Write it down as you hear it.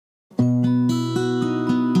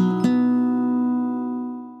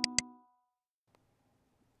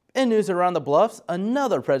In news around the Bluffs,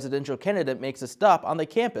 another presidential candidate makes a stop on the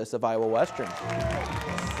campus of Iowa Western.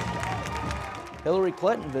 Hillary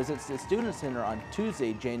Clinton visits the Student Center on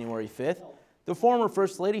Tuesday, January 5th. The former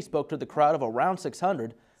First Lady spoke to the crowd of around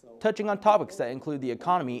 600, touching on topics that include the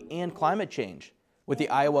economy and climate change. With the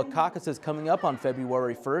Iowa caucuses coming up on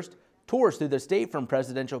February 1st, tours through the state from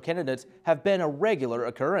presidential candidates have been a regular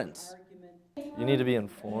occurrence. You need to be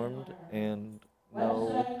informed and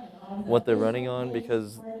know what they're running on,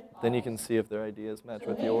 because then you can see if their ideas match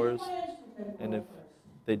with yours, and if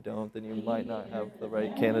they don't, then you might not have the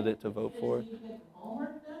right candidate to vote for.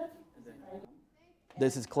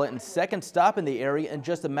 This is Clinton's second stop in the area in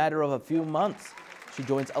just a matter of a few months. She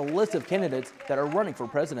joins a list of candidates that are running for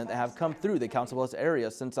president that have come through the Council Bluffs area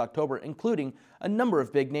since October, including a number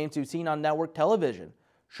of big names you've seen on network television.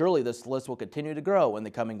 Surely this list will continue to grow in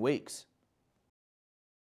the coming weeks.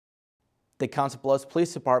 The Council Bluffs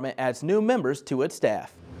Police Department adds new members to its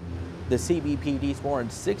staff. The CBPD swore in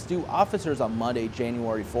 6 new officers on Monday,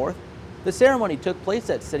 January 4th. The ceremony took place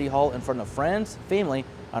at City Hall in front of friends, family,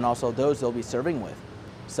 and also those they'll be serving with.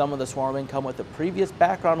 Some of the sworn in come with a previous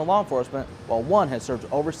background in law enforcement, while one has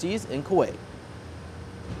served overseas in Kuwait.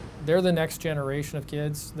 They're the next generation of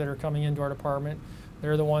kids that are coming into our department.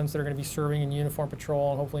 They're the ones that are going to be serving in uniform patrol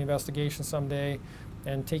and hopefully investigation someday,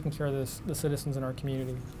 and taking care of the citizens in our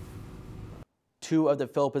community. 2 of the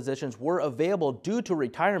filled positions were available due to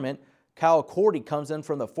retirement. Kyle Cordy comes in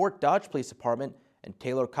from the Fort Dodge Police Department, and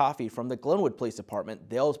Taylor Coffey from the Glenwood Police Department.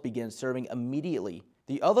 They'll begin serving immediately.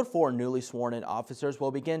 The other 4 newly sworn in officers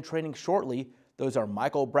will begin training shortly. Those are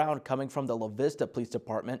Michael Brown coming from the La Vista Police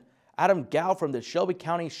Department, Adam Gow from the Shelby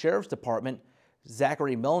County Sheriff's Department.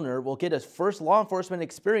 Zachary Milner will get his first law enforcement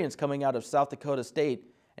experience coming out of South Dakota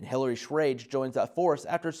State, and Hillary Schrage joins that force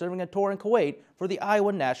after serving a tour in Kuwait for the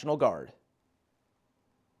Iowa National Guard.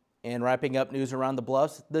 And wrapping up news around the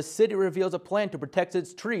Bluffs, the city reveals a plan to protect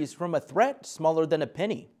its trees from a threat smaller than a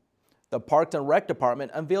penny. The Parks and Rec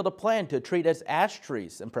Department unveiled a plan to treat its ash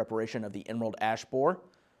trees in preparation of the emerald ash borer.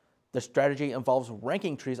 The strategy involves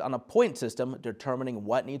ranking trees on a point system, determining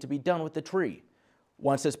what needs to be done with the tree.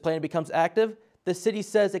 Once this plan becomes active, the city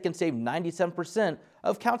says it can save 97%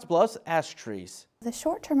 of Council Bluffs ash trees. The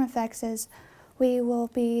short-term effects is we will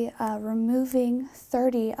be removing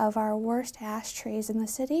 30 of our worst ash trees in the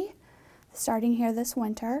city, starting here this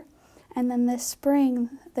winter. And then this spring,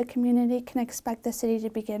 the community can expect the city to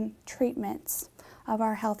begin treatments of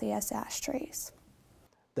our healthiest ash trees.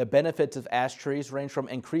 The benefits of ash trees range from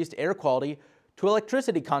increased air quality to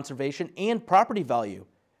electricity conservation and property value.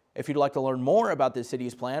 If you'd like to learn more about the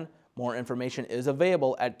city's plan, more information is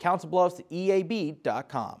available at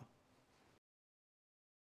councilbluffseab.com.